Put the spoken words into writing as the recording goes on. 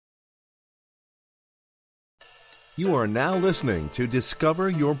You are now listening to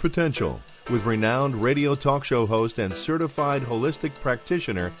Discover Your Potential with renowned radio talk show host and certified holistic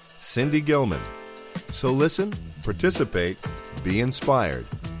practitioner, Cindy Gilman. So listen, participate, be inspired.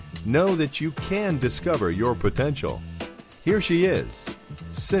 Know that you can discover your potential. Here she is,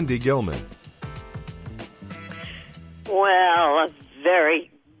 Cindy Gilman. Well, a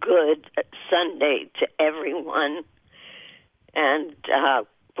very good Sunday to everyone. And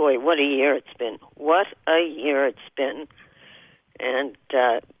boy, what a year it's been. What a year it's been. And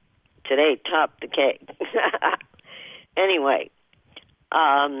today topped the cake. Anyway,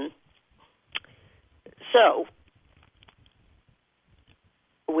 so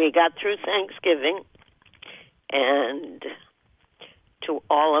we got through Thanksgiving, and to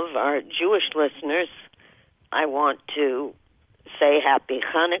all of our Jewish listeners, I want to say Happy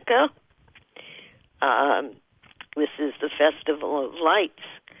Hanukkah. This is the Festival of Lights,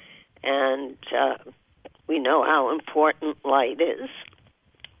 and we know how important light is.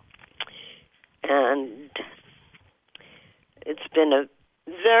 And it's been a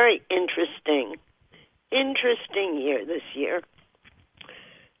very interesting year this year.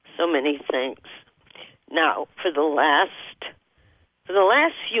 So many things. Now, for the last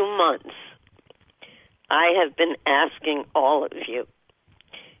few months, I have been asking all of you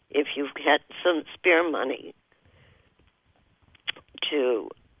if you've got some spare money to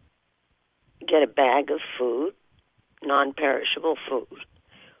get a bag of food, non-perishable food,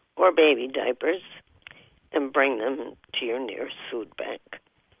 or baby diapers, and bring them to your nearest food bank.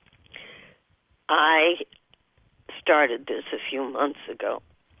 I started this a few months ago.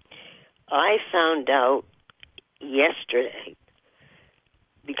 I found out yesterday,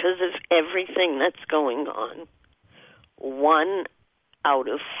 because of everything that's going on, 1 out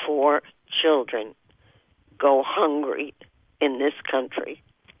of 4 children go hungry in this country.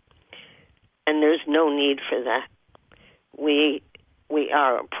 And there's no need for that. We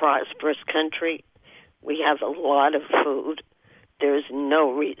are a prosperous country. We have a lot of food. There's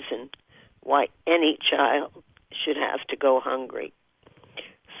no reason why any child should have to go hungry.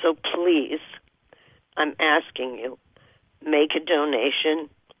 So please, I'm asking you, make a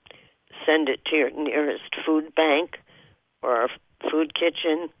donation, send it to your nearest food bank or food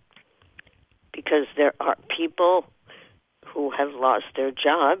kitchen, because there are people who have lost their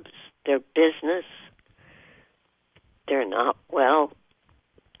jobs, their business, they're not well,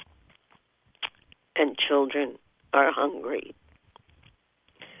 and children are hungry.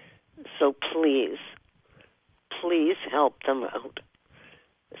 So please help them out.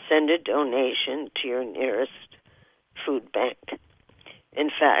 Send a donation to your nearest food bank. In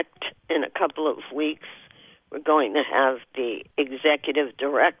fact, in a couple of weeks, we're going to have the executive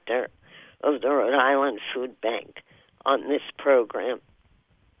director of the Rhode Island Food Bank on this program.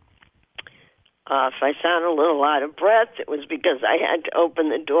 If I sound a little out of breath, it was because I had to open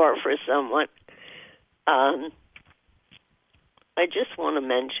the door for someone. I just want to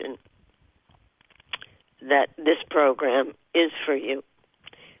mention that this program is for you.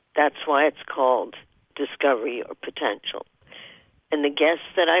 That's why it's called Discover Your Potential. And the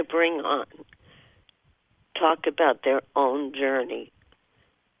guests that I bring on talk about their own journey.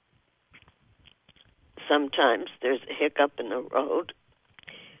 Sometimes there's a hiccup in the road,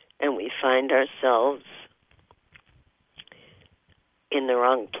 and we find ourselves in the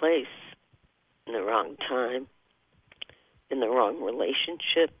wrong place, in the wrong time, in the wrong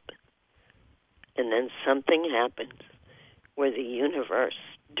relationship, and then something happens where the universe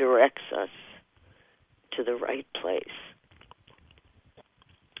directs us to the right place.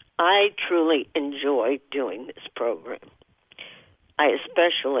 I truly enjoy doing this program.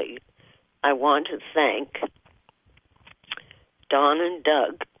 I want to thank Don and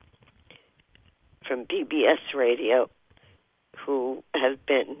Doug from BBS Radio, who have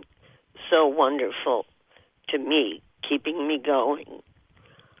been so wonderful to me, keeping me going,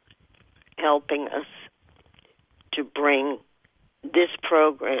 helping us to bring this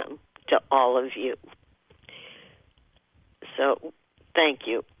program to all of you. So, thank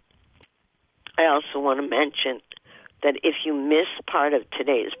you. I also want to mention that if you miss part of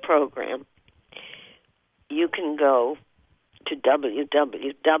today's program, you can go to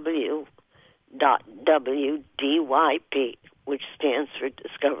www.wdyp, which stands for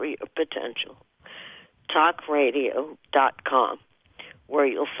Discover Your Potential, talkradio.com, where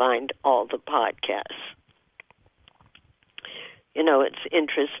you'll find all the podcasts. You know, it's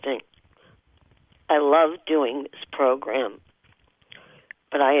interesting. I love doing this program,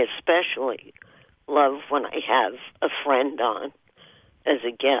 but I especially love when I have a friend on as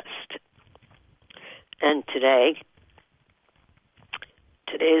a guest. And today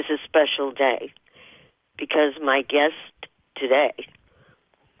is a special day because my guest today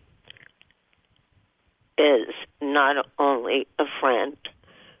is not only a friend,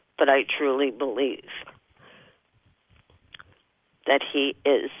 but I truly believe that he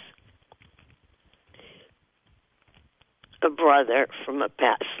is a brother from a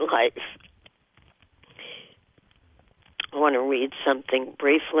past life. I want to read something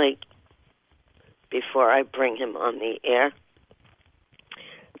briefly before I bring him on the air.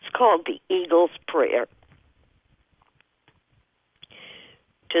 It's called the Eagle's Prayer.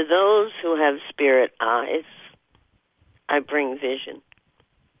 To those who have spirit eyes, I bring vision.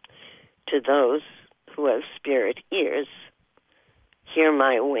 To those who have spirit ears, hear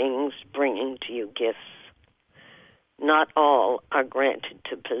my wings bringing to you gifts. Not all are granted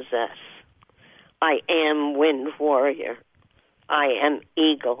to possess. I am wind warrior. I am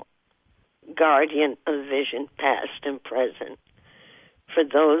eagle, guardian of vision past and present. For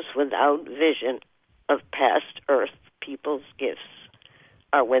those without vision of past earth people's gifts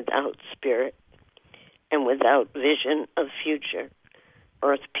are without spirit, and without vision of future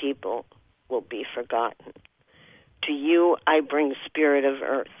earth people will be forgotten. To you I bring spirit of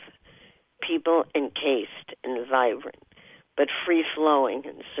earth, people encased and vibrant, but free-flowing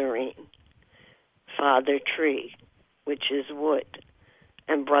and serene. Father tree, which is wood,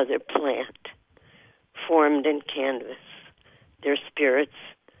 and brother plant, formed in canvas, their spirits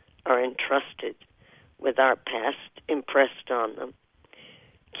are entrusted with our past impressed on them,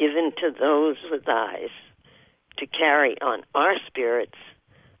 given to those with eyes to carry on our spirits,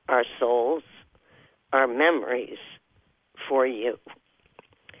 our souls, our memories for you.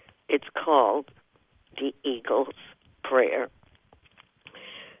 It's called the Eagle's Prayer.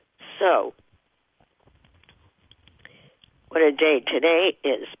 So, what a day today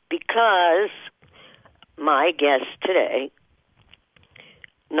is, because my guest today,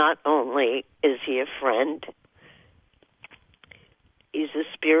 not only is he a friend, he's a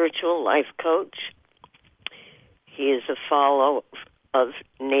spiritual life coach. He is a follower of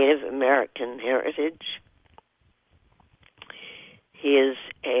Native American heritage. He is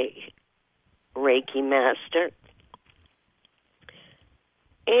a Reiki master.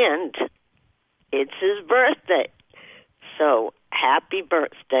 And it's his birthday. So, happy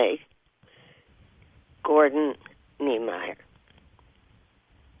birthday, Gordon Niemyer.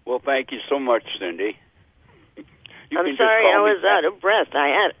 Well, thank you so much, Cindy. I'm sorry I was out of breath. I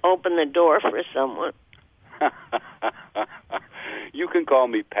had to open the door for someone. You can call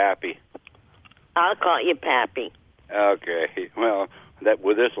me Pappy. I'll call you Pappy. Okay. Well,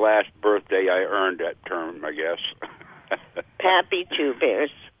 with this last birthday, I earned that term, I guess. Pappy Two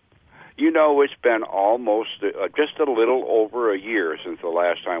Bears. You know, it's been almost just a little over a year since the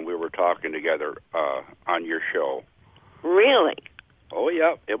last time we were talking together on your show. Really? Oh,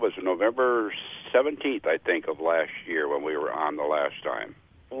 yeah. It was November 17th, I think, of last year when we were on the last time.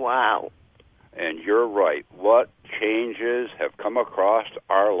 Wow. And you're right. What changes have come across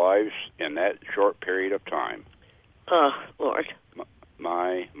our lives in that short period of time? Oh, Lord.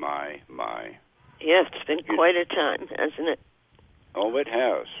 My. Yeah, it's been quite a time, hasn't it? Oh, it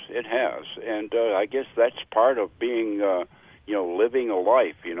has. It has. And I guess that's part of being, living a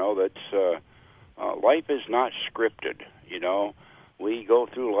life, that's, life is not scripted, We go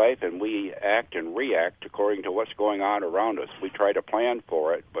through life and we act and react according to what's going on around us. We try to plan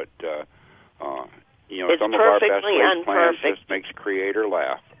for it, but, some of our best laid plans just makes Creator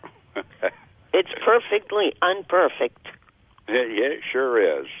laugh. It's perfectly unperfect. It sure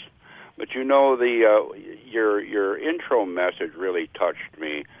is. But your intro message really touched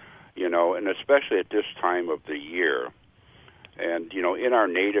me, and especially at this time of the year. And in our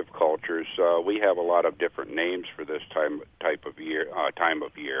native cultures, we have a lot of different names for this time of year.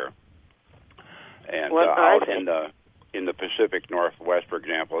 And out in the Pacific Northwest, for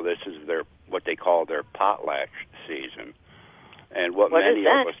example, this is what they call their potlatch season. And what many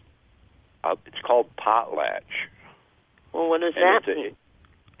of us, it's called potlatch. Well, what does that mean?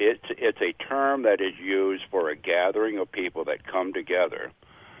 It's a term that is used for a gathering of people that come together,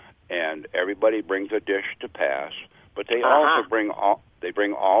 and everybody brings a dish to pass. But they also bring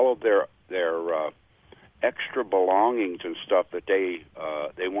all of their extra belongings and stuff that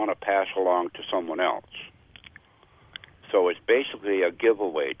they want to pass along to someone else. So it's basically a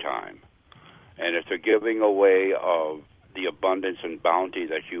giveaway time, and it's a giving away of the abundance and bounty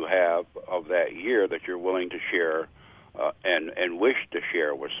that you have of that year that you're willing to share and wish to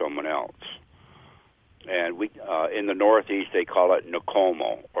share with someone else. And we in the Northeast they call it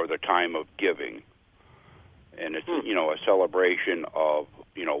Nakomo, or the time of giving. And it's a celebration of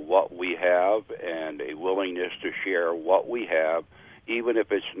what we have and a willingness to share what we have, even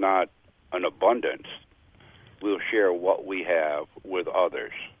if it's not an abundance. we'll share what we have with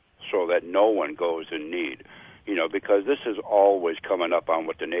others so that no one goes in need. You know, because this is always coming up on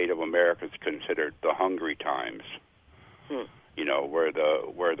what the Native Americans considered the hungry times. You know, where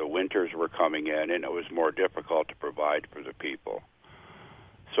the winters were coming in and it was more difficult to provide for the people.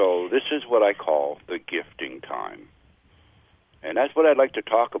 So this is what I call the gifting time. And that's what I'd like to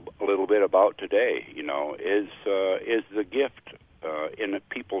talk a little bit about today, you know, is the gift in the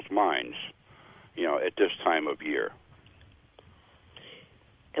people's minds, you know, at this time of year.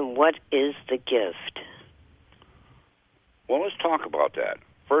 And what is the gift? Well, let's talk about that.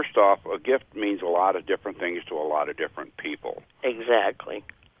 First off, a gift means a lot of different things to a lot of different people. Exactly.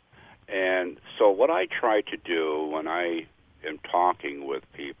 And so what I try to do when I am talking with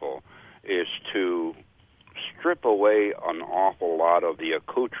people is to strip away an awful lot of the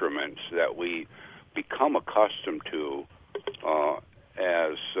accoutrements that we become accustomed to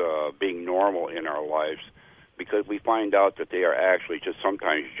as being normal in our lives, because we find out that they are actually just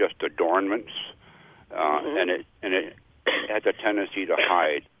sometimes just adornments, and it has a tendency to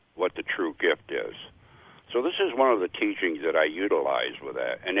hide what the true gift is. So this is one of the teachings that I utilize with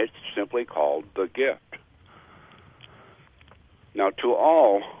that, and it's simply called the gift. Now, to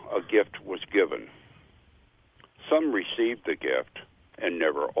all, a gift was given. Some received the gift and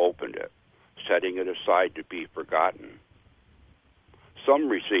never opened it, setting it aside to be forgotten. Some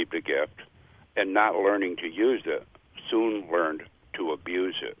received a gift and, not learning to use it, soon learned to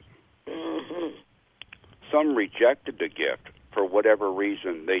abuse it. Some rejected the gift for whatever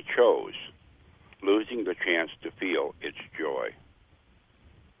reason they chose, losing the chance to feel its joy.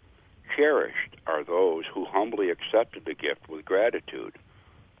 Cherished are those who humbly accepted the gift with gratitude,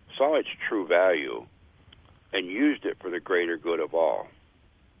 saw its true value, and used it for the greater good of all.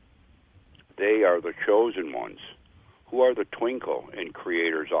 They are the chosen ones, who are the twinkle in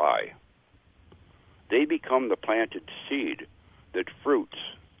Creator's eye. They become the planted seed that fruits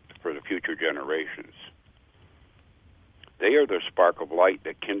for the future generations. They are the spark of light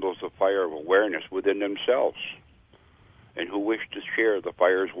that kindles the fire of awareness within themselves, and who wish to share the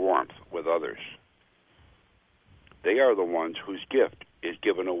fire's warmth with others. They are the ones whose gift is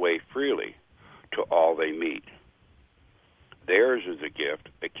given away freely to all they meet. Theirs is a gift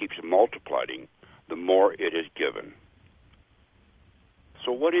that keeps multiplying the more it is given.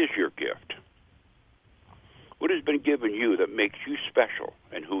 So what is your gift? What has been given you that makes you special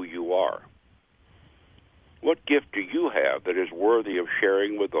and who you are? What gift do you have that is worthy of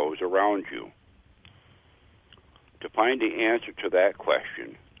sharing with those around you? To find the answer to that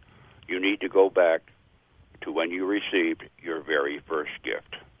question, you need to go back to when you received your very first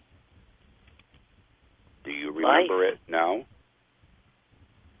gift. Do you remember it now?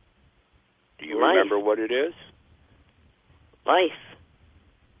 Do you remember what it is? Life.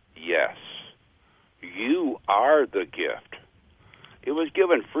 Yes. You are the gift. It was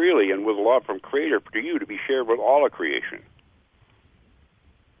given freely and with love from Creator to you to be shared with all of creation.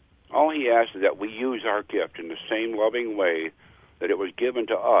 All He asks is that we use our gift in the same loving way that it was given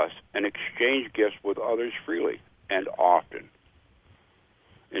to us and exchange gifts with others freely and often.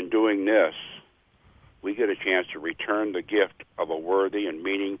 In doing this, we get a chance to return the gift of a worthy and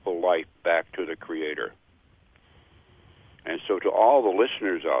meaningful life back to the Creator. And so to all the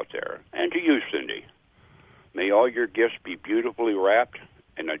listeners out there, and to you, Cindy, may all your gifts be beautifully wrapped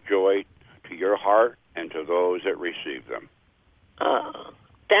in a joy to your heart and to those that receive them.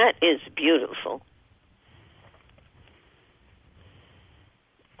 That is beautiful.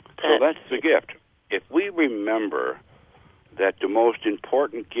 So that's the gift. If we remember that the most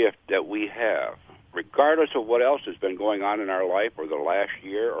important gift that we have, regardless of what else has been going on in our life or the last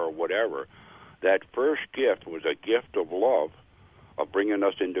year or whatever, that first gift was a gift of love, of bringing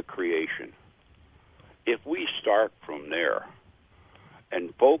us into creation. If we start from there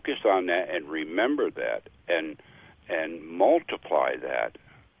and focus on that and remember that and multiply that,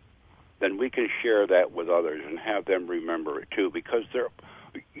 then we can share that with others and have them remember it too, because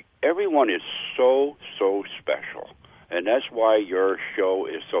everyone is so special. And that's why your show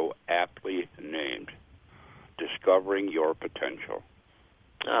is so aptly named, Discovering Your Potential.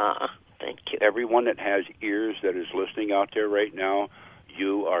 Thank you. Everyone that has ears that is listening out there right now,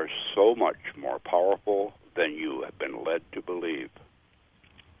 you are so much more powerful than you have been led to believe.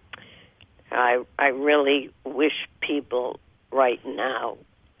 I really wish people right now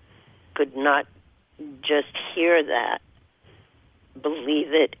could not just hear that,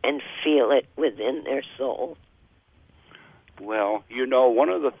 believe it, and feel it within their soul. Well, you know, one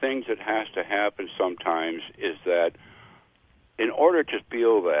of the things that has to happen sometimes is that in order to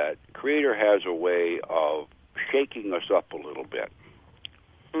feel that, Creator has a way of shaking us up a little bit.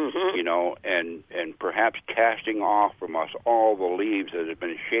 you know, and perhaps casting off from us all the leaves that have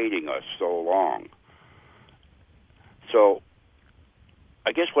been shading us so long. So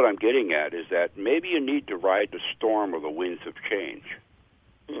I guess what I'm getting at is that maybe you need to ride the storm of the winds of change.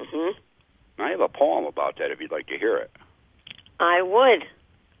 Mm-hmm. I have a poem about that if you'd like to hear it. I would.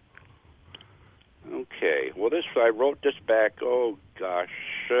 Okay. Well, I wrote this back, well,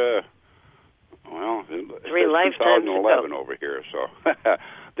 it 3 lifetimes 2011 ago. over here. So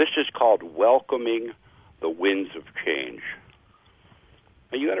this is called Welcoming the Winds of Change.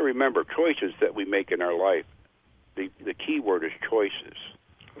 Now, you got to remember, choices that we make in our life, the key word is choices.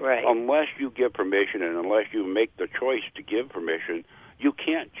 Right. Unless you give permission and unless you make the choice to give permission, you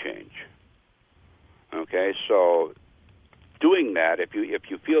can't change. Okay, so doing that, if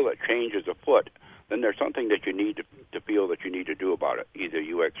you feel that change is afoot, then there's something that you need to feel that you need to do about it. Either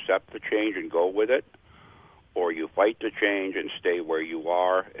you accept the change and go with it, or you fight the change and stay where you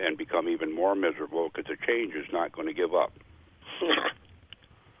are and become even more miserable because the change is not going to give up.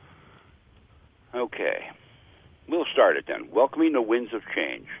 Okay, we'll start it then. Welcoming the winds of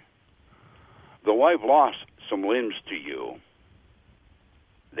change. Though I've lost some limbs to you,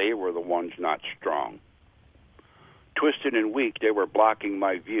 they were the ones not strong. Twisted and weak, they were blocking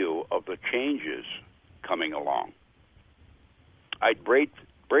my view of the changes coming along. I'd braced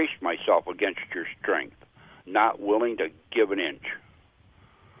myself against your strength, not willing to give an inch.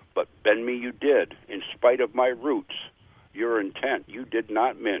 But bend me you did, in spite of my roots. Your intent you did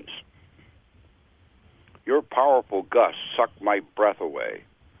not mince. Your powerful gusts sucked my breath away,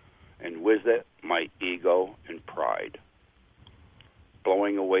 and with it my ego and pride,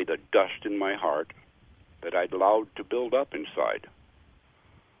 blowing away the dust in my heart that I'd allowed to build up inside.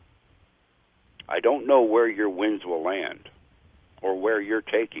 I don't know where your winds will land or where you're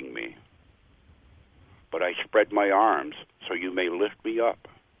taking me, but I spread my arms so you may lift me up.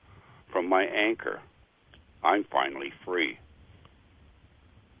 From my anchor, I'm finally free.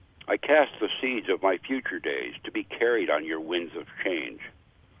 I cast the seeds of my future days to be carried on your winds of change.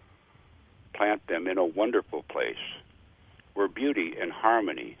 Plant them in a wonderful place where beauty and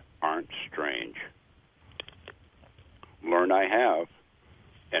harmony aren't strange. Learn I have,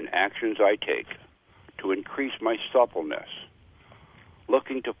 and actions I take to increase my suppleness,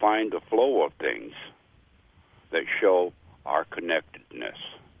 looking to find the flow of things that show our connectedness.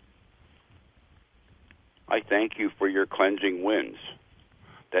 I thank you for your cleansing winds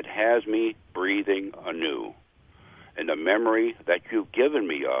that has me breathing anew, and the memory that you've given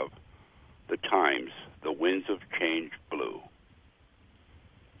me of the times the winds of change blew.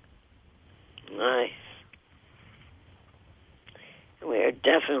 Nice. We're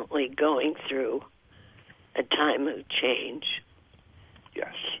definitely going through a time of change.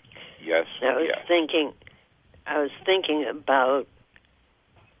 Yes. Yes. I was thinking about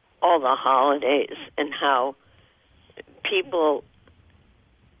all the holidays and how people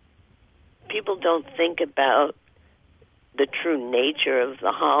don't think about the true nature of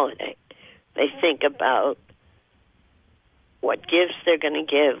the holiday. They think about what gifts they're going to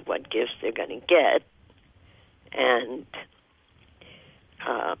give, what gifts they're going to get, and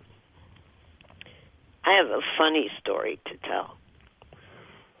I have a funny story to tell.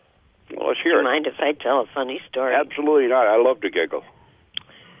 Well, let's hear it. Do you mind if I tell a funny story? Absolutely not. I love to giggle.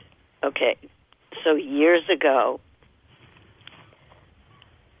 Okay. So years ago,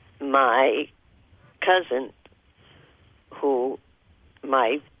 my cousin, who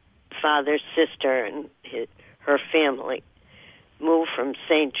my father's sister and her family moved from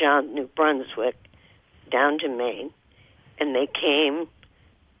St. John, New Brunswick, down to Maine, and they came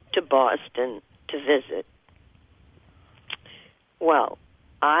to Boston to visit. Well,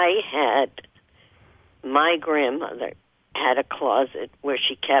 my grandmother had a closet where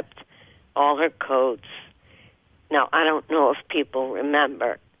she kept all her coats. Now, I don't know if people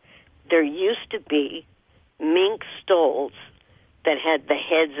remember, there used to be mink stoles that had the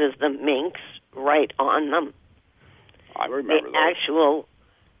heads of the minks right on them. I remember the those. Actual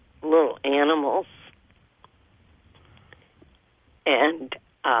little animals. And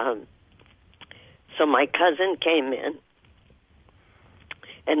so my cousin came in,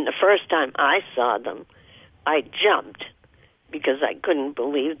 and the first time I saw them, I jumped because I couldn't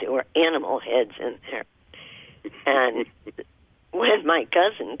believe there were animal heads in there. And when my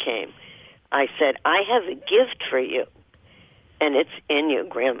cousin came, I said, I have a gift for you, and it's in your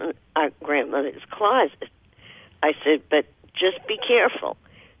grandmother's closet. I said, but just be careful.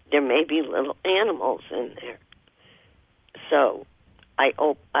 There may be little animals in there. So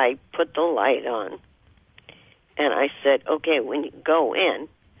I put the light on, and I said, okay, when you go in,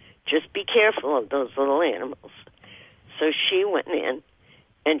 just be careful of those little animals. So she went in,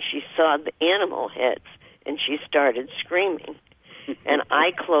 and she saw the animal heads, and she started screaming. And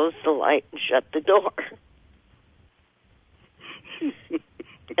I closed the light and shut the door.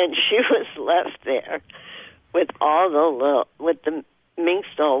 And she was left there with with the mink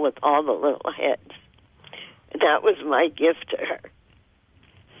stole with all the little heads. And that was my gift to her.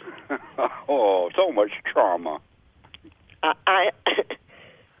 Oh, so much trauma. I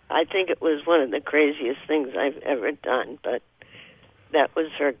think it was one of the craziest things I've ever done, but that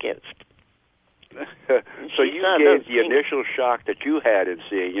was her gift. So you gave the initial shock that you had in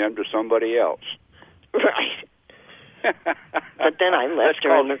seeing him to somebody else. Right. But then I left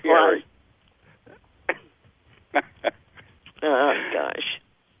her in the closet. Oh, gosh.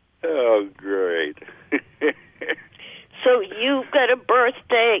 Oh, great. So you got a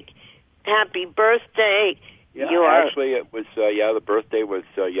birthday. Happy birthday. Yeah, actually, it was, the birthday was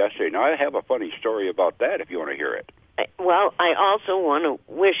yesterday. Now, I have a funny story about that if you want to hear it. Well, I also want to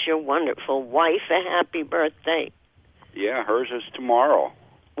wish your wonderful wife a happy birthday. Yeah, hers is tomorrow.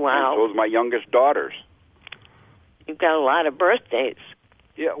 Wow. And so is my youngest daughter's. You've got a lot of birthdays.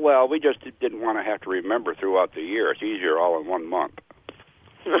 Yeah, well, we just didn't want to have to remember throughout the year. It's easier all in 1 month.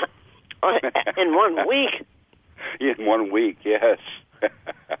 In 1 week? In 1 week, yes.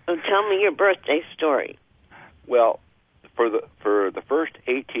 So tell me your birthday story. Well, for the first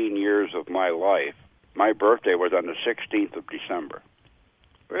 18 years of my life, my birthday was on the 16th of December.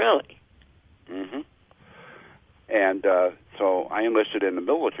 Really? Mm-hmm. And so I enlisted in the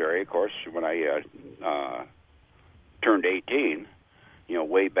military, of course, when I turned 18. You know,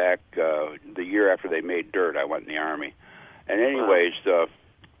 way back the year after they made dirt, I went in the Army. And anyways,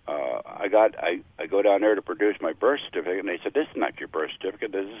 I go down there to produce my birth certificate, and they said, "This is not your birth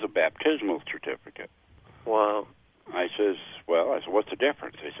certificate. This is a baptismal certificate." Wow. I said, "What's the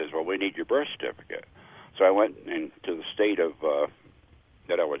difference?" They says, "Well, we need your birth certificate." So I went into the state of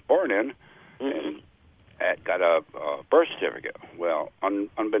that I was born in, and got a birth certificate. Well,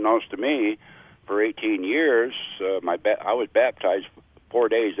 unbeknownst to me, for 18 years, I was baptized 4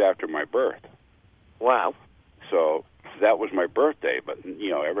 days after my birth. Wow. So that was my birthday. But, you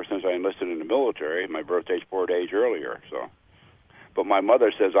know, ever since I enlisted in the military, my birthday's 4 days earlier. So, but my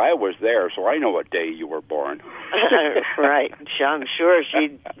mother says I was there, so I know what day you were born. Right. I'm sure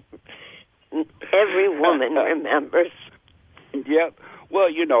every woman remembers. Yeah. Well,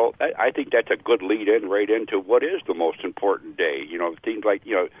 you know, I think that's a good lead-in right into what is the most important day. You know, things like,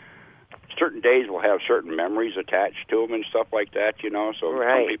 you know, certain days will have certain memories attached to them and stuff like that, you know. So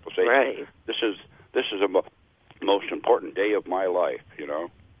some people say, this is a most important day of my life, you know.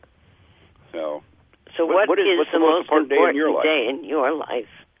 So what is the most important day in your life?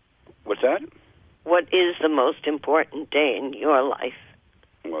 What's that? What is the most important day in your life?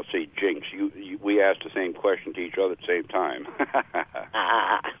 Well, see, Jinx, we asked the same question to each other at the same time.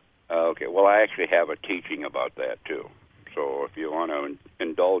 Okay, well, I actually have a teaching about that, too. So if you want to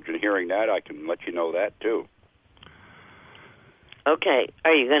indulge in hearing that, I can let you know that, too. Okay,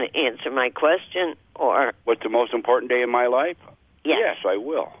 are you going to answer my question, or... What's the most important day in my life? Yes. Yes, I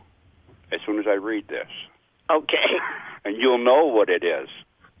will, as soon as I read this. Okay. And you'll know what it is.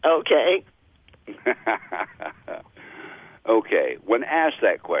 Okay. Okay, when asked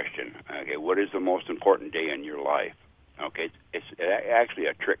that question, okay, what is the most important day in your life? Okay, it's actually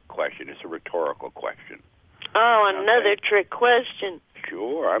a trick question. It's a rhetorical question. Oh, another trick question.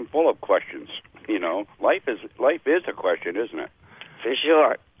 Sure, I'm full of questions. You know, life is a question, isn't it? For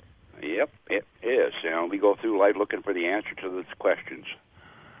sure. Yep, it is. You know, we go through life looking for the answer to those questions.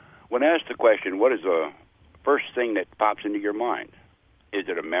 When asked the question, what is the first thing that pops into your mind? Is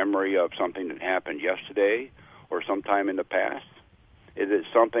it a memory of something that happened yesterday or sometime in the past? Is it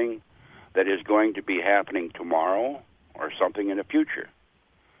something that is going to be happening tomorrow or something in the future?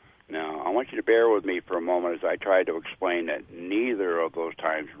 Now, I want you to bear with me for a moment as I try to explain that neither of those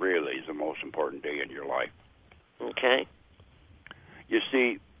times really is the most important day in your life. Okay. You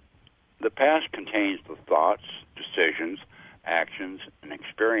see, the past contains the thoughts, decisions, actions, and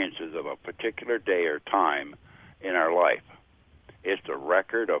experiences of a particular day or time in our life. It's the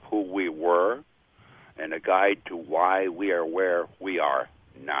record of who we were and a guide to why we are where we are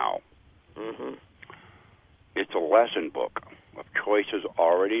now. Mm-hmm. It's a lesson book of choices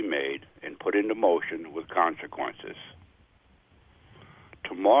already made and put into motion with consequences.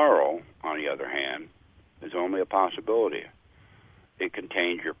 Tomorrow, on the other hand, is only a possibility. It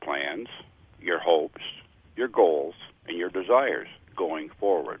contains your plans, your hopes, your goals, and your desires going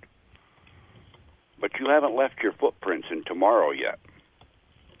forward. But you haven't left your footprints in tomorrow yet.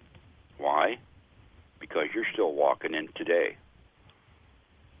 Why? Because you're still walking in today.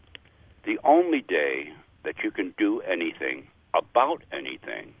 The only day that you can do anything about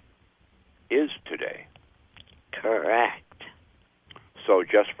anything is today. Correct. So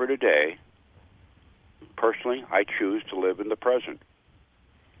just for today, personally, I choose to live in the present.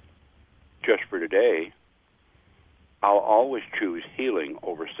 Just for today, I'll always choose healing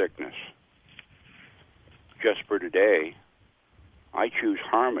over sickness. Just for today, I choose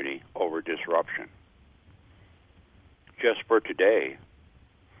harmony over disruption. Just for today,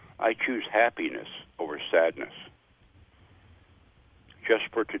 I choose happiness over sadness. Just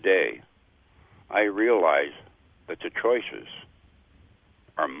for today, I realize that the choices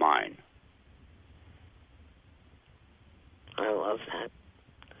are mine. I love that.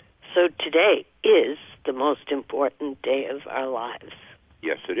 So today is the most important day of our lives.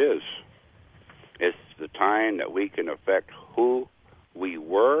 Yes, it is. It's the time that we can affect who we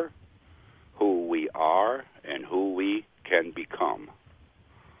were, who we are, and who we can become.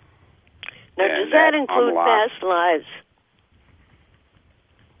 Now, And does that include past lives?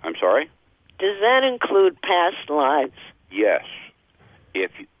 I'm sorry? Does that include past lives? Yes.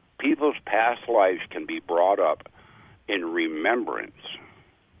 If people's past lives can be brought up in remembrance,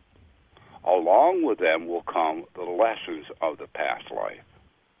 along with them will come the lessons of the past life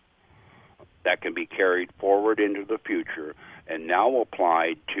that can be carried forward into the future and now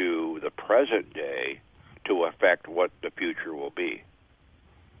applied to the present day to affect what the future will be.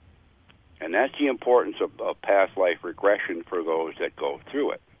 And that's the importance of past life regression for those that go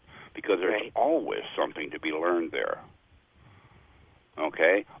through it, because there's always something to be learned there.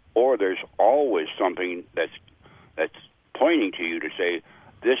 Okay? Or there's always something that's pointing to you to say,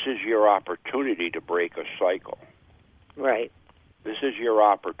 this is your opportunity to break a cycle. Right. This is your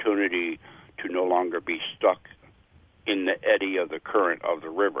opportunity to no longer be stuck in the eddy of the current of the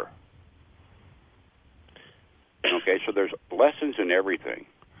river. Okay, so there's lessons in everything.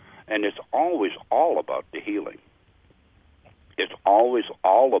 And it's always all about the healing. It's always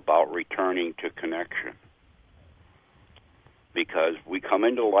all about returning to connection. Because we come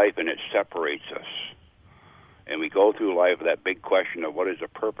into life and it separates us. And we go through life with that big question of what is the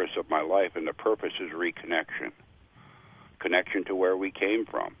purpose of my life, and the purpose is reconnection. Connection to where we came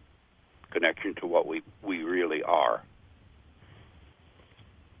from. Connection to what we really are.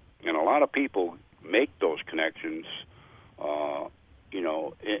 And a lot of people make those connections,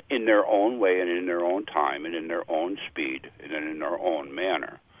 in their own way and in their own time and in their own speed and in their own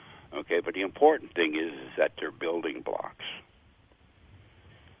manner. Okay, but the important thing is that they're building blocks.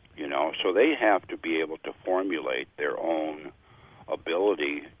 So they have to be able to formulate their own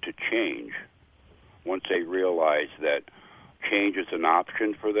ability to change once they realize that change is an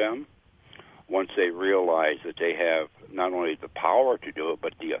option for them, once they realize that they have not only the power to do it,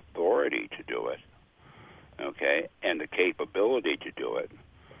 but the authority to do it, okay, and the capability to do it.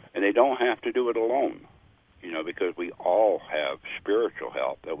 And they don't have to do it alone, because we all have spiritual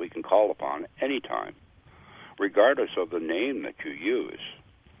help that we can call upon anytime, regardless of the name that you use,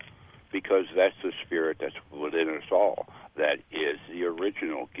 because that's the spirit that's within us all. That is the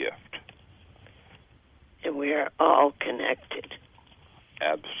original gift. And we are all connected.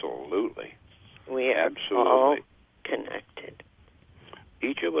 Absolutely. We are all connected.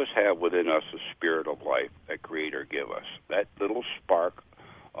 Each of us have within us the spirit of life that Creator gave us. That little spark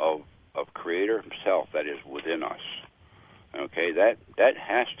of Creator Himself that is within us. Okay, that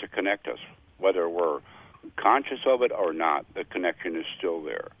has to connect us. Whether we're conscious of it or not, the connection is still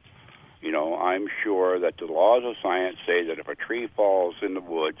there. I'm sure that the laws of science say that if a tree falls in the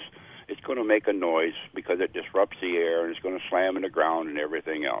woods, it's going to make a noise because it disrupts the air and it's going to slam in the ground and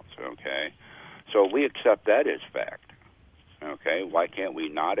everything else, okay? So we accept that as fact, okay? Why can't we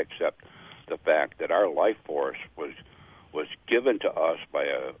not accept the fact that our life force was given to us by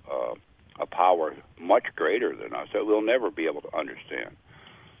a power much greater than us that we'll never be able to understand?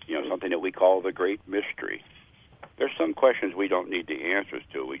 Something that we call the great mystery. There's some questions we don't need the answers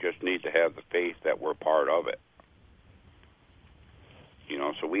to. We just need to have the faith that we're part of it.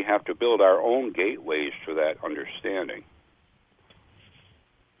 So we have to build our own gateways to that understanding.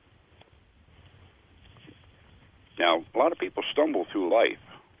 Now, a lot of people stumble through life,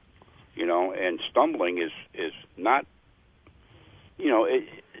 and stumbling is not,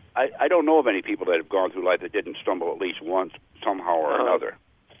 I don't know of any people that have gone through life that didn't stumble at least once, somehow or another.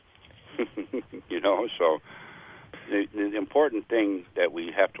 So the important thing that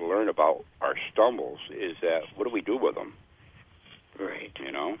we have to learn about our stumbles is that what do we do with them? Right.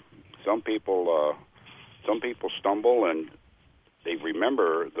 Some people stumble and they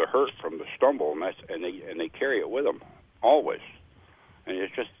remember the hurt from the stumble, and they carry it with them always, and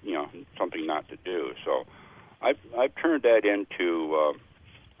it's just something not to do. So I've turned that into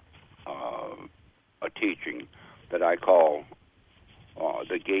a teaching that I call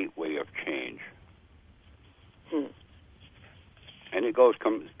the gateway of change. And it goes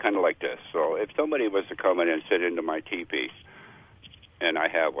kind of like this. So if somebody was to come in and sit into my teepee, and I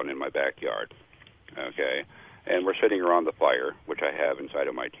have one in my backyard, okay, and we're sitting around the fire, which I have inside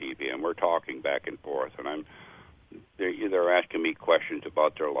of my teepee, and we're talking back and forth, and they're either asking me questions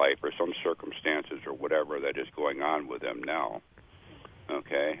about their life or some circumstances or whatever that is going on with them now,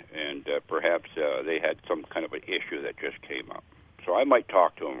 okay, and perhaps they had some kind of an issue that just came up. So I might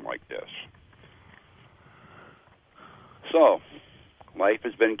talk to them like this. So, life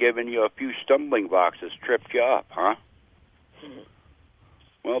has been giving you a few stumbling blocks that's tripped you up, huh?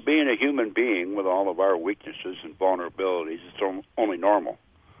 Well, being a human being with all of our weaknesses and vulnerabilities, it's only normal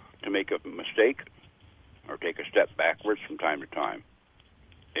to make a mistake or take a step backwards from time to time.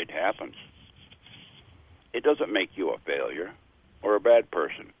 It happens. It doesn't make you a failure or a bad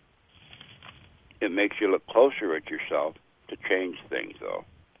person. It makes you look closer at yourself to change things, though.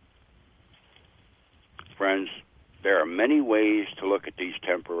 Friends, there are many ways to look at these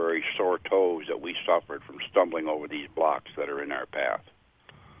temporary sore toes that we suffered from stumbling over these blocks that are in our path.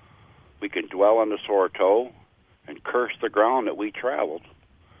 We can dwell on the sore toe and curse the ground that we traveled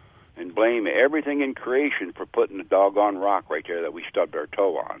and blame everything in creation for putting the doggone rock right there that we stubbed our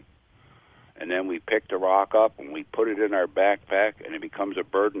toe on. And then we pick the rock up and we put it in our backpack, and it becomes a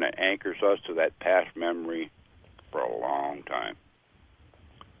burden that anchors us to that past memory for a long time.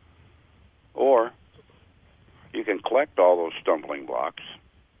 Or you can collect all those stumbling blocks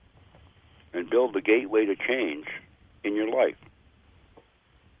and build the gateway to change in your life.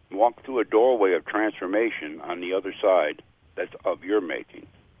 Walk through a doorway of transformation on the other side that's of your making.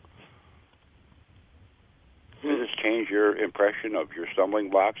 Does this change your impression of your stumbling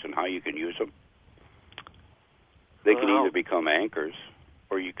blocks and how you can use them? They can either become anchors,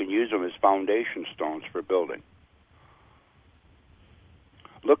 or you can use them as foundation stones for building.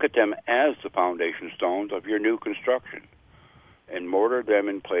 Look at them as the foundation stones of your new construction and mortar them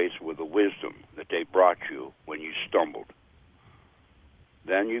in place with the wisdom that they brought you when you stumbled.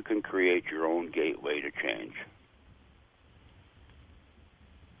 Then you can create your own gateway to change.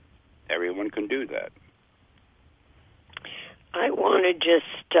 Everyone can do that. I want to just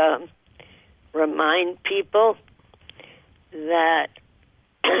remind people that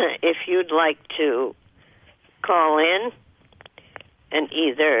if you'd like to call in and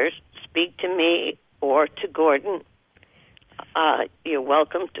either speak to me or to Gordon, you're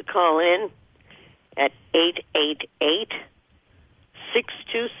welcome to call in at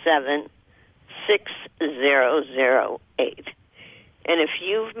 888-627-6008. And if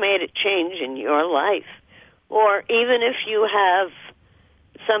you've made a change in your life, or even if you have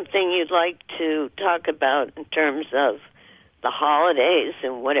something you'd like to talk about in terms of the holidays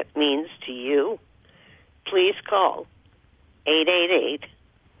and what it means to you, please call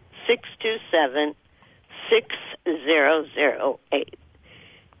 888-627-6008.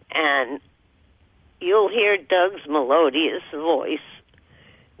 And you'll hear Doug's melodious voice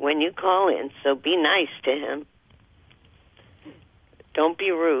when you call in, so be nice to him. Don't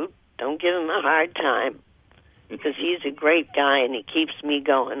be rude. Don't give him a hard time, because he's a great guy and he keeps me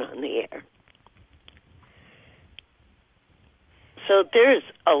going on the air. So there's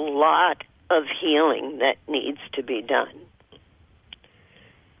a lot of healing that needs to be done.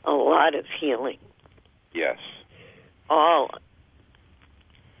 A lot of healing. Yes. All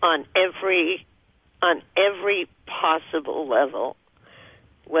on every possible level,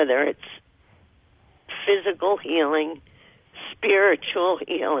 whether it's physical healing, spiritual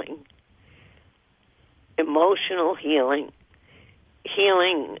healing, emotional healing,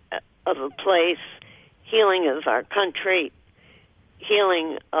 healing of a place, healing of our country,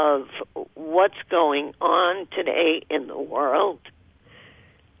 healing of what's going on today in the world.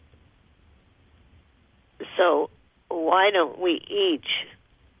 So why don't we each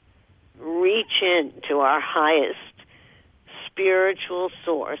reach into our highest spiritual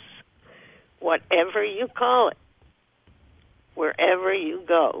source, whatever you call it, wherever you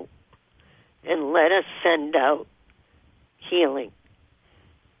go, and let us send out healing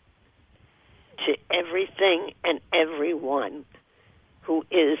to everything and everyone who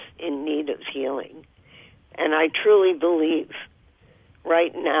is in need of healing. And I truly believe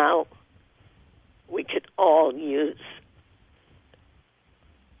right now we could all use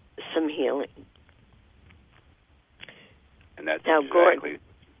some healing. And that's now,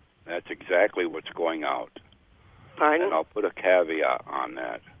 exactly what's going out. Pardon? And I'll put a caveat on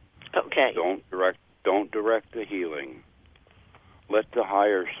that. Okay. Don't direct the healing. Let the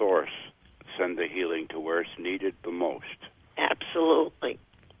higher source send the healing to where it's needed the most. Absolutely.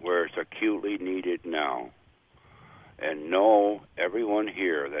 Where it's acutely needed now. and know everyone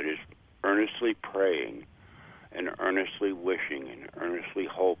here that is earnestly praying and earnestly wishing and earnestly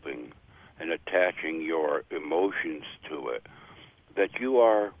hoping and attaching your emotions to it, that you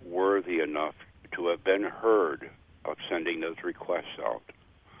are worthy enough to have been heard of sending those requests out.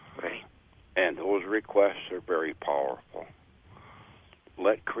 Right. And those requests are very powerful.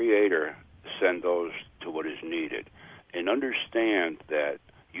 Let Creator send those to what is needed. And understand that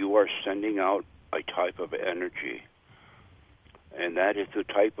you are sending out a type of energy. And that is the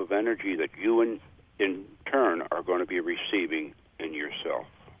type of energy that you in turn are going to be receiving in yourself.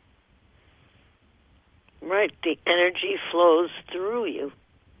 Right. The energy flows through you.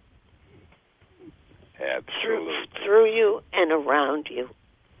 Absolutely. Through you and around you.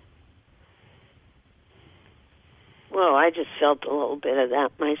 Well, I just felt a little bit of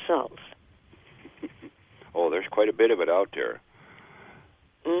that myself. Oh, there's quite a bit of it out there.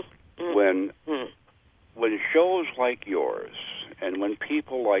 When shows like yours and when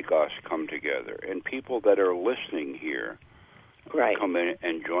people like us come together and people that are listening here come in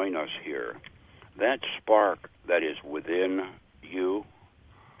and join us here, that spark that is within you,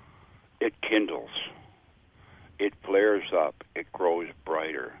 it kindles. It flares up. It grows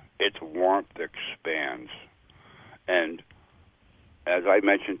brighter. Its warmth expands. And as I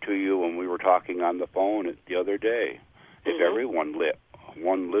mentioned to you when we were talking on the phone the other day, if everyone lit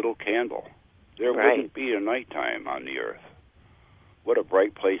one little candle, there wouldn't be a nighttime on the earth. What a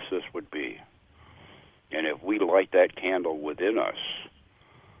bright place this would be. And if we light that candle within us,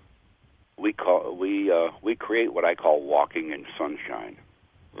 we create what I call walking in sunshine.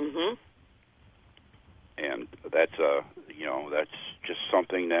 Mm-hmm. And that's that's just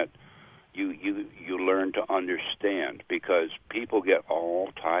something that you learn to understand, because people get all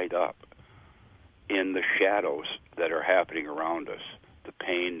tied up in the shadows that are happening around us, the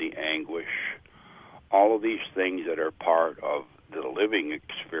pain, the anguish, all of these things that are part of the living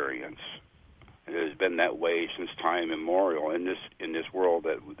experience. It has been that way since time immemorial in this world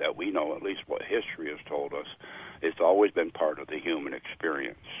that we know, at least what history has told us. It's always been part of the human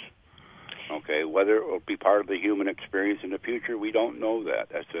experience. Okay, whether it will be part of the human experience in the future, we don't know that.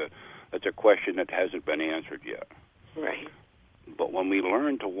 That's a question that hasn't been answered yet. Right. But when we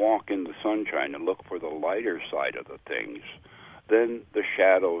learn to walk in the sunshine and look for the lighter side of the things, then the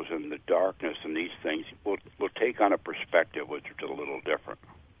shadows and the darkness and these things will take on a perspective which is a little different.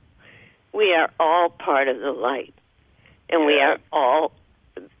 We are all part of the light, and we are all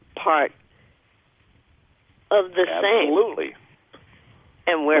part of the same. Absolutely.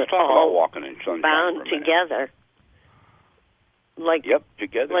 And we're all walking in sunshine bound together.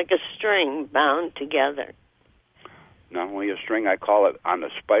 Together. Like a string bound together. Not only a string, I call it on the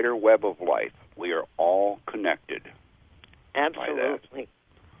spider web of life. We are all connected. Absolutely.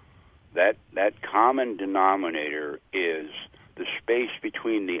 That common denominator is the space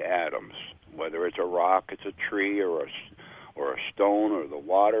between the atoms, whether it's a rock, it's a tree, or a stone, or the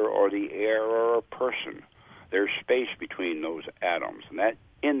water, or the air, or a person. There's space between those atoms, and that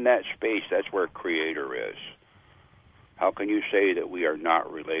in that space, that's where Creator is. How can you say that we are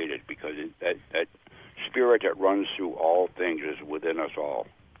not related? Because that spirit that runs through all things is within us all.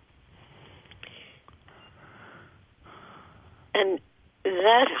 And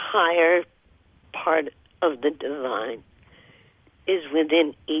that higher part of the divine is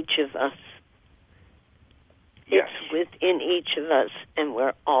within each of us. Yes. It's within each of us, and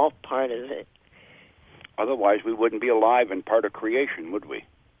we're all part of it. Otherwise, we wouldn't be alive and part of creation, would we?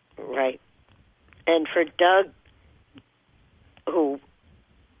 Right. And for Doug, who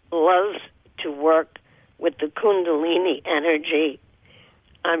loves to work with the Kundalini energy,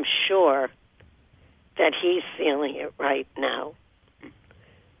 I'm sure that he's feeling it right now.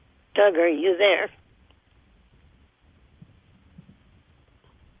 Doug, are you there?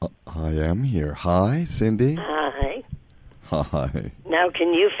 I am here. Hi, Cindy. Hi. Hi. Now,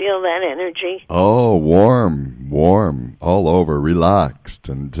 can you feel that energy? Oh, warm, all over, relaxed,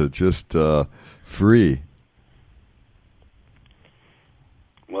 and just free.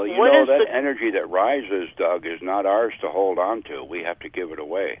 Well, you know, that energy that rises, Doug, is not ours to hold on to. We have to give it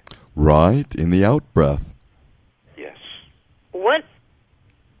away. Right, in the out-breath. Yes. What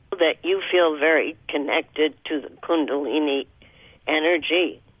that you feel very connected to the Kundalini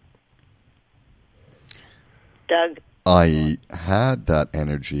energy? Doug? I had that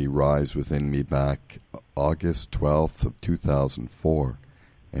energy rise within me back August 12th of 2004,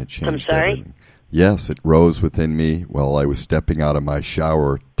 and it changed everything. Yes, it rose within me while I was stepping out of my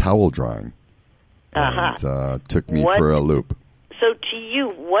shower towel drying, and took me for a loop. So to you,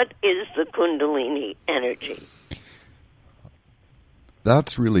 what is the Kundalini energy?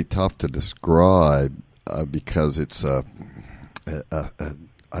 That's really tough to describe. because it's I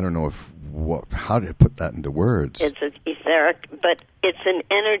don't know how to put that into words. It's an etheric, but it's an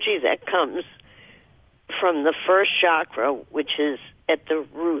energy that comes from the first chakra, which is at the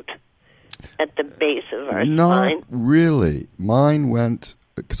root, at the base of our spine. Not really. Mine went,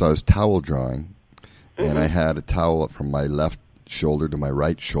 because I was towel drying, and I had a towel from my left shoulder to my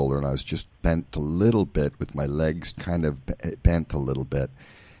right shoulder, and I was just bent a little bit with my legs kind of bent a little bit,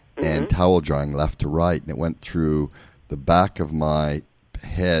 and towel drying left to right, and it went through the back of my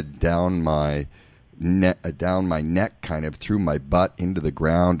head down my neck, kind of through my butt into the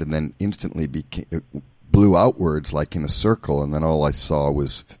ground, and then instantly it blew outwards like in a circle, and then all I saw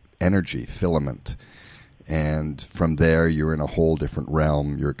was energy, filament. And from there, you're in a whole different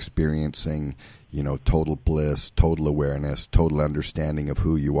realm. You're experiencing, total bliss, total awareness, total understanding of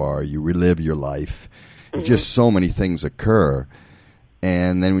who you are. You relive your life. Just so many things occur.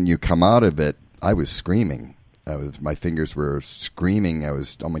 And then when you come out of it, I was screaming. My fingers were screaming. I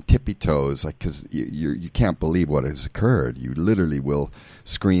was on my tippy toes, because you can't believe what has occurred. You literally will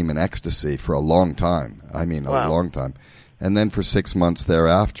scream in ecstasy for a long time. I mean, a long time. And then for 6 months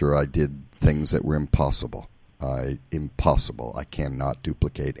thereafter, I did things that were impossible. Impossible. I cannot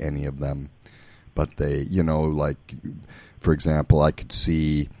duplicate any of them. But they, for example, I could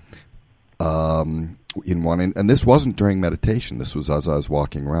see in one, and this wasn't during meditation. This was as I was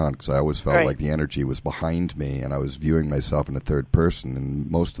walking around, because I always felt like the energy was behind me, and I was viewing myself in a third person and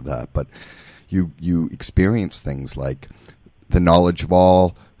most of that. But you experience things like the knowledge of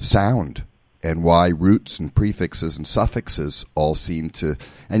all sound, and why roots and prefixes and suffixes all seem to.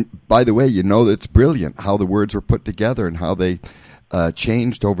 And by the way, it's brilliant how the words were put together and how they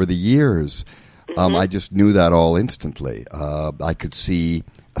changed over the years. I just knew that all instantly. I could see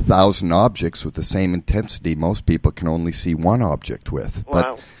 1,000 objects with the same intensity most people can only see one object with. Wow.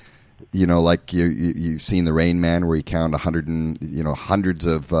 But like you've seen the Rain Man, where you count hundreds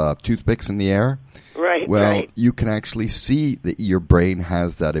of toothpicks in the air. Right. Well, you can actually see that your brain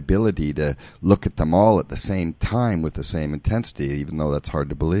has that ability to look at them all at the same time with the same intensity, even though that's hard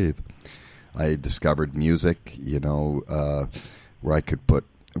to believe. I discovered music, where I could put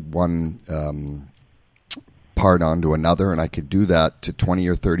one part onto another, and I could do that to 20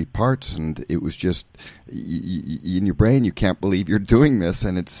 or 30 parts, and it was just in your brain, you can't believe you're doing this,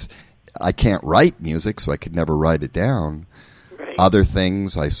 and I can't write music, so I could never write it down. Right. Other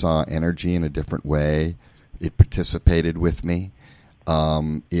things, I saw energy in a different way. It participated with me.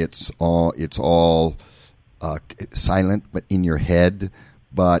 It's all silent, but in your head,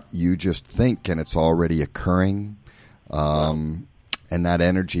 but you just think, and it's already occurring. And that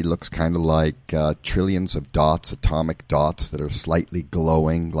energy looks kind of like trillions of dots, atomic dots that are slightly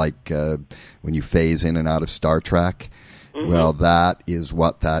glowing, like when you phase in and out of Star Trek. Well, that is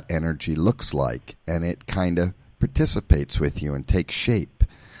what that energy looks like, and it kind of participates with you and takes shape.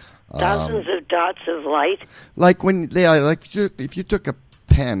 Thousands of dots of light? Like if you took a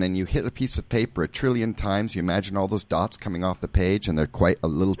pen and you hit a piece of paper 1 trillion times, you imagine all those dots coming off the page, and they're quite a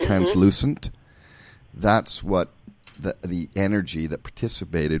little translucent. That's what the energy that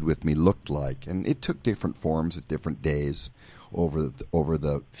participated with me looked like, and it took different forms at different days over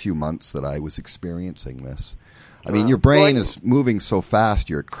the few months that I was experiencing this. I mean, your brain is moving so fast.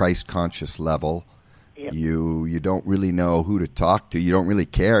 You're at Christ conscious level. Yep. You don't really know who to talk to. You don't really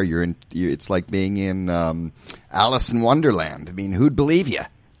care. It's like being in Alice in Wonderland. I mean, who'd believe you?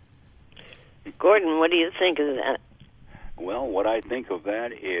 Gordon, what do you think of that? Well, what I think of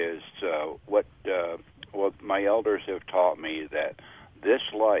that is what my elders have taught me, that this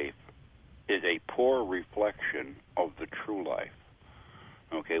life is a poor reflection of the true life.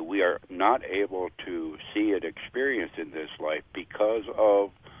 Okay, we are not able to see it, experience in this life because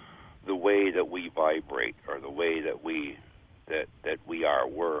of the way that we vibrate, or the way that we are.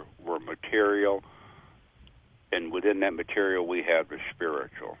 We're material, and within that material we have the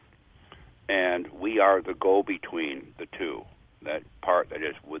spiritual. And we are the go-between the two, that part that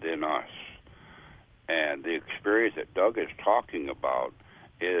is within us. And the experience that Doug is talking about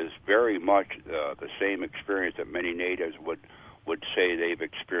is very much the same experience that many natives would say they've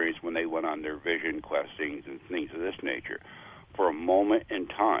experienced when they went on their vision questings and things of this nature. For a moment in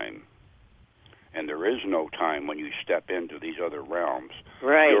time, and there is no time when you step into these other realms,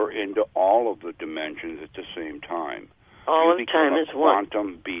 right. You're into all of the dimensions at the same time. All of time is one.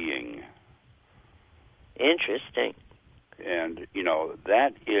 Quantum being. Interesting. And,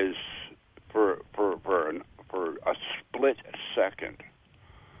 that is, for a split second,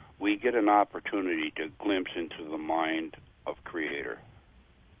 we get an opportunity to glimpse into the mind of Creator.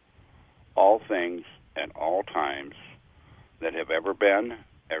 All things and all times that have ever been,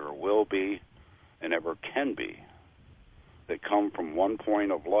 ever will be, and ever can be, that come from one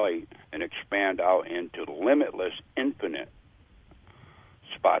point of light and expand out into limitless, infinite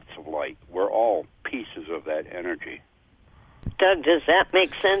spots of light. We're all pieces of that energy. Doug, does that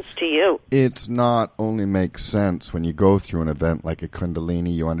make sense to you? It's not only makes sense when you go through an event like a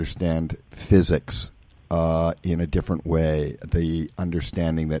Kundalini, you understand physics in a different way. The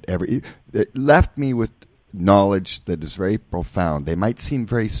understanding that it left me with knowledge that is very profound. They might seem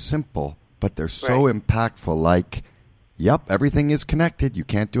very simple, but they're so impactful, like, yep, everything is connected. You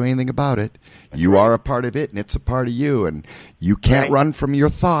can't do anything about it. You are a part of it, and it's a part of you. And you can't run from your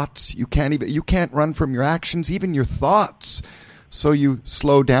thoughts. You can't run from your actions, even your thoughts. So you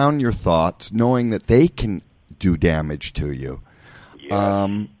slow down your thoughts, knowing that they can do damage to you.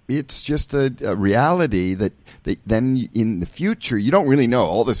 Yes. It's just a reality that then in the future, you don't really know.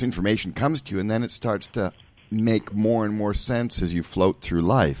 All this information comes to you, and then it starts to make more and more sense as you float through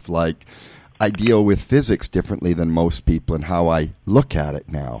life. Like, I deal with physics differently than most people and how I look at it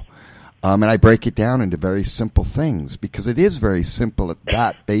now. And I break it down into very simple things because it is very simple at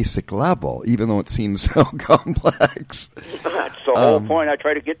that basic level, even though it seems so complex. That's the whole point I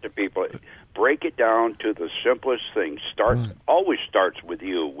try to get to people. Break it down to the simplest thing. Always starts with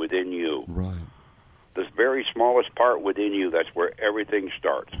you, within you. Right. This very smallest part within you, that's where everything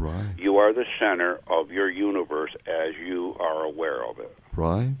starts. Right. You are the center of your universe as you are aware of it.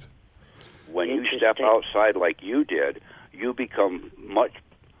 Right. When you step outside like you did, you become much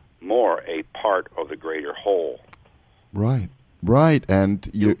more a part of the greater whole. Right. Right. And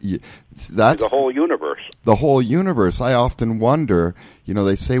that's the whole universe. The whole universe. I often wonder,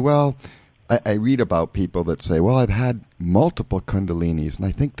 they say, well, I read about people that say, well, I've had multiple Kundalinis. And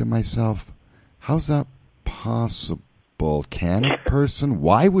I think to myself, how's that possible? Can a person?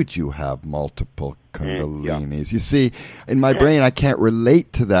 Why would you have multiple Kundalinis? Yeah. You see, in my brain, I can't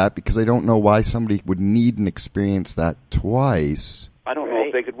relate to that because I don't know why somebody would need and experience that twice. I don't know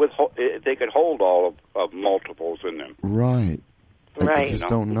if they could hold all of multiples in them. Right. I just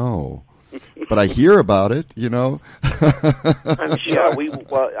don't know. But I hear about it, I'm sure. Yeah,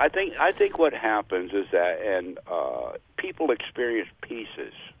 I think what happens is that, people experience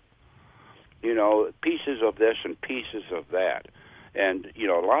pieces. Pieces of this and pieces of that. And,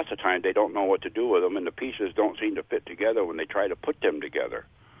 lots of times they don't know what to do with them, and the pieces don't seem to fit together when they try to put them together.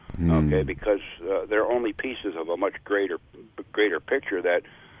 Okay, because they're only pieces of a much greater picture that,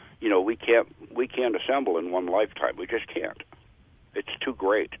 we can't assemble in one lifetime. We just can't. It's too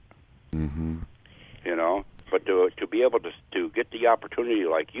great. Mm-hmm. But to be able to get the opportunity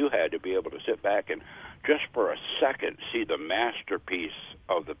like you had to be able to sit back and just for a second see the masterpiece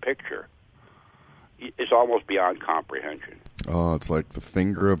of the picture, it's almost beyond comprehension. Oh, it's like the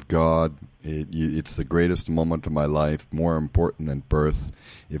finger of God. It's the greatest moment of my life, more important than birth.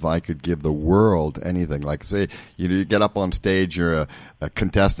 If I could give the world anything, like say, you get up on stage, you're a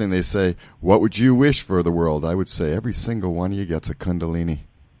contestant, they say, what would you wish for the world? I would say every single one of you gets a Kundalini.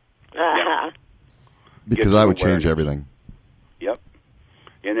 Because I would change everything. Yep.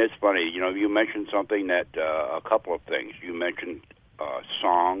 And it's funny, you mentioned something that, a couple of things. You mentioned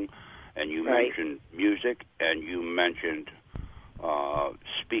song, and you mentioned music, and you mentioned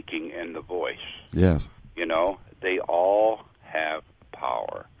speaking in the voice. Yes. They all have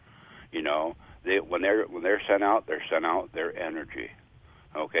power. When they're sent out their energy.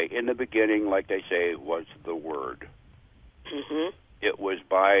 Okay. In the beginning, like they say, was the word. Mm-hmm. It was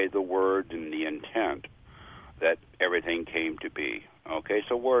by the word and the intent that everything came to be. Okay,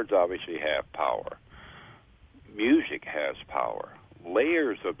 so words obviously have power. Music has power.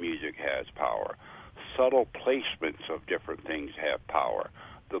 Layers of music has power. Subtle placements of different things have power.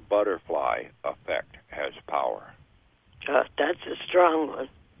 The butterfly effect has power. That's a strong one.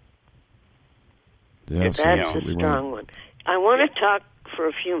 Yes, that's a strong one. I want to talk for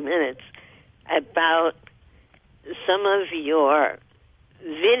a few minutes about some of your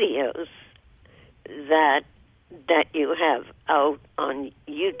videos that you have out on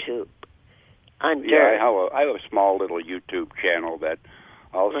YouTube. I have a small little YouTube channel that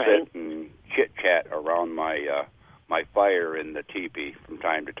I'll sit and chit chat around my fire in the teepee from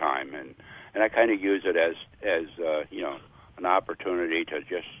time to time, and I kind of use it as an opportunity to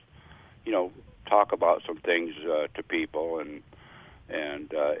just talk about some things to people, and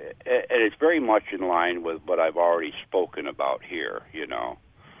it's very much in line with what I've already spoken about here, And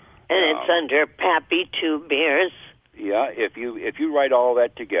it's under Pappy Two Bears. Yeah, if you write all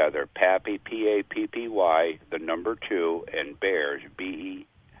that together, Pappy, Pappy, the number 2, and Bears, BEARS,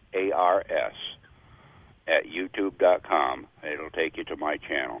 at YouTube.com, it'll take you to my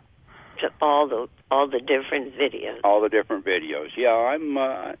channel. To all the different videos. All the different videos. Yeah,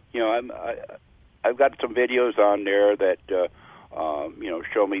 I've got some videos on there that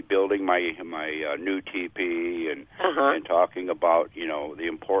show me building my new teepee and talking about the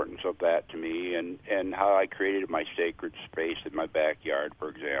importance of that to me and how I created my sacred space in my backyard, for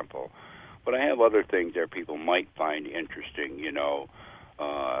example. But I have other things there people might find interesting,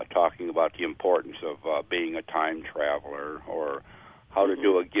 talking about the importance of being a time traveler or how to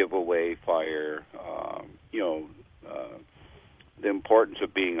do a giveaway fire, the importance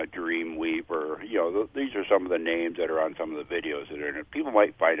of being a dream weaver. These are some of the names that are on some of the videos that are in it. People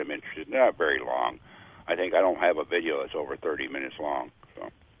might find them interesting. They're not very long. I think I don't have a video that's over 30 minutes long.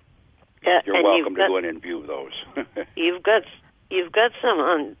 So you're welcome to go in and view those. You've got some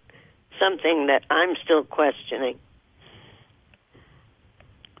on something that I'm still questioning.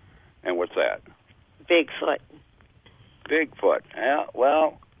 And what's that? Bigfoot. Bigfoot. Yeah,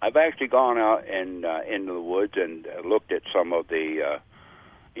 well, I've actually gone out and into the woods and looked at some of the,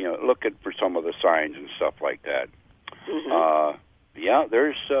 looking for some of the signs and stuff like that. Mm-hmm.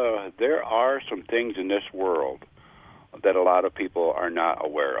 There are some things in this world that a lot of people are not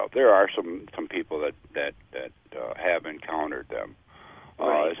aware of. There are some people that have encountered them.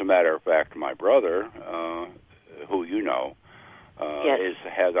 Right. As a matter of fact, my brother, who you know, yes.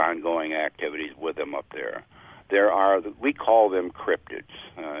 has ongoing activities with them up there. We call them cryptids,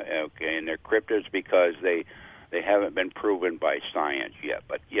 and they're cryptids because they haven't been proven by science yet,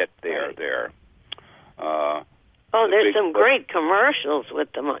 but yet they are there. There's some great commercials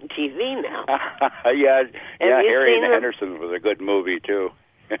with them on TV now. yeah, Harry and the Hendersons was a good movie too.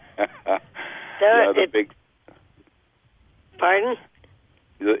 Pardon?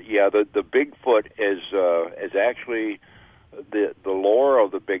 The Bigfoot is actually the lore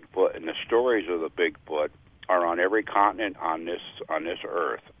of the Bigfoot and the stories of the Bigfoot are on every continent on this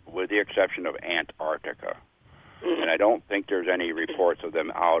earth, with the exception of Antarctica. Mm-hmm. And I don't think there's any reports of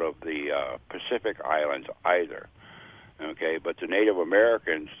them out of the Pacific Islands either. Okay, but the Native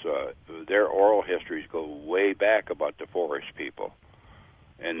Americans, their oral histories go way back about the forest people.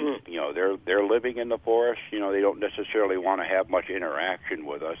 And, they're living in the forest. They don't necessarily want to have much interaction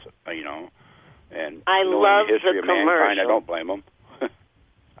with us, And I love the history the of mankind, commercial. I don't blame them.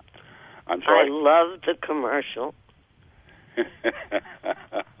 I'm sorry? I love the commercial. The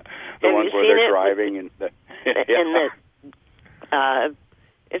ones where they're driving and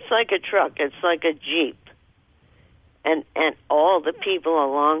it's like a truck. It's like a Jeep. And all the people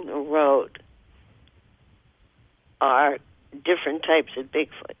along the road are different types of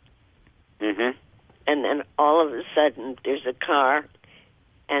Bigfoot. Mm-hmm. And then all of a sudden there's a car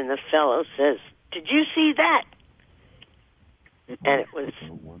and the fellow says, "Did you see that?" And it was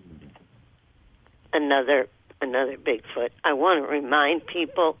another Bigfoot. I want to remind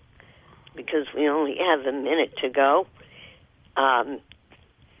people, because we only have a minute to go,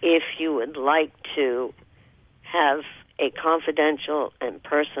 if you would like to have a confidential and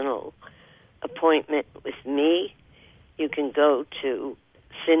personal appointment with me, you can go to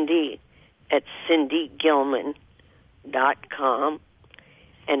Cindy at cindygilman.com.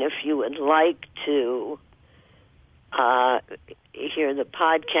 And if you would like to hear the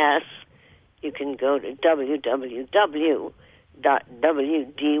podcast, you can go to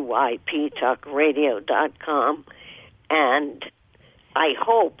www.wdyptalkradio.com. And I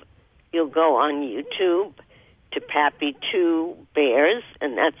hope you'll go on YouTube to Pappy 2 Bears,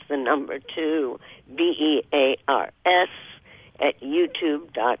 and that's the number 2, BEARS, at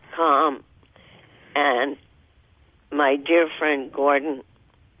youtube.com. And my dear friend Gordon,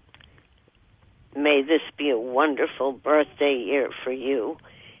 may this be a wonderful birthday year for you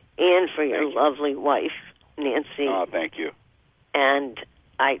and for your lovely wife, Nancy. Oh, thank you. And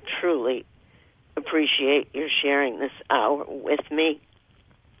I truly appreciate your sharing this hour with me.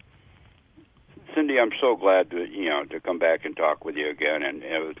 Cindy, I'm so glad to come back and talk with you again, and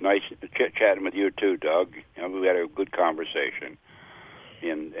it was nice chit-chatting with you too, Doug. We had a good conversation.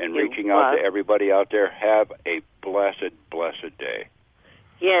 And reaching out to everybody out there, have a blessed, blessed day.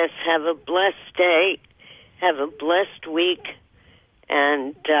 Yes, have a blessed day, have a blessed week,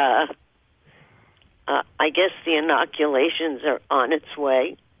 and I guess the inoculations are on its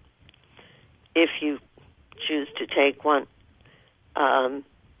way, if you choose to take one.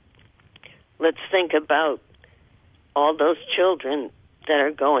 Let's think about all those children that are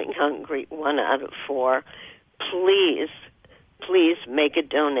going hungry, 1 out of 4. Please make a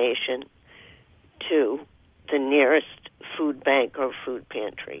donation to the nearest food bank or food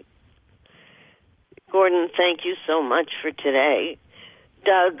pantry. Gordon, thank you so much for today.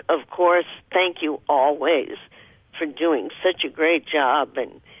 Doug, of course, thank you always for doing such a great job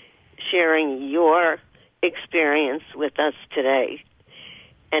and sharing your experience with us today.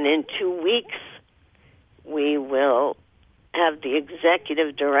 And in 2 weeks, we will have the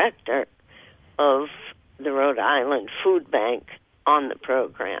executive director of the Rhode Island Food Bank on the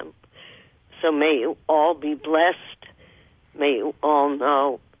program. So may you all be blessed. May you all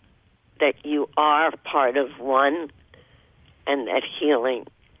know that you are part of one and that healing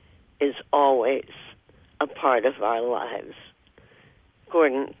is always a part of our lives.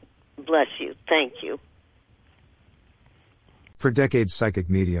 Gordon, bless you. Thank you. For decades, psychic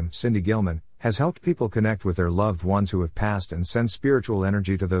medium Cindy Gilman has helped people connect with their loved ones who have passed and send spiritual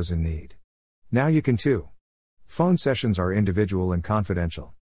energy to those in need. Now you can too. Phone sessions are individual and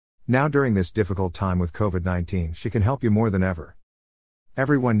confidential. Now during this difficult time with COVID-19, she can help you more than ever.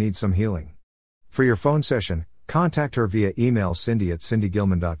 Everyone needs some healing. For your phone session, contact her via email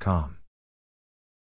cindy@cindygilman.com.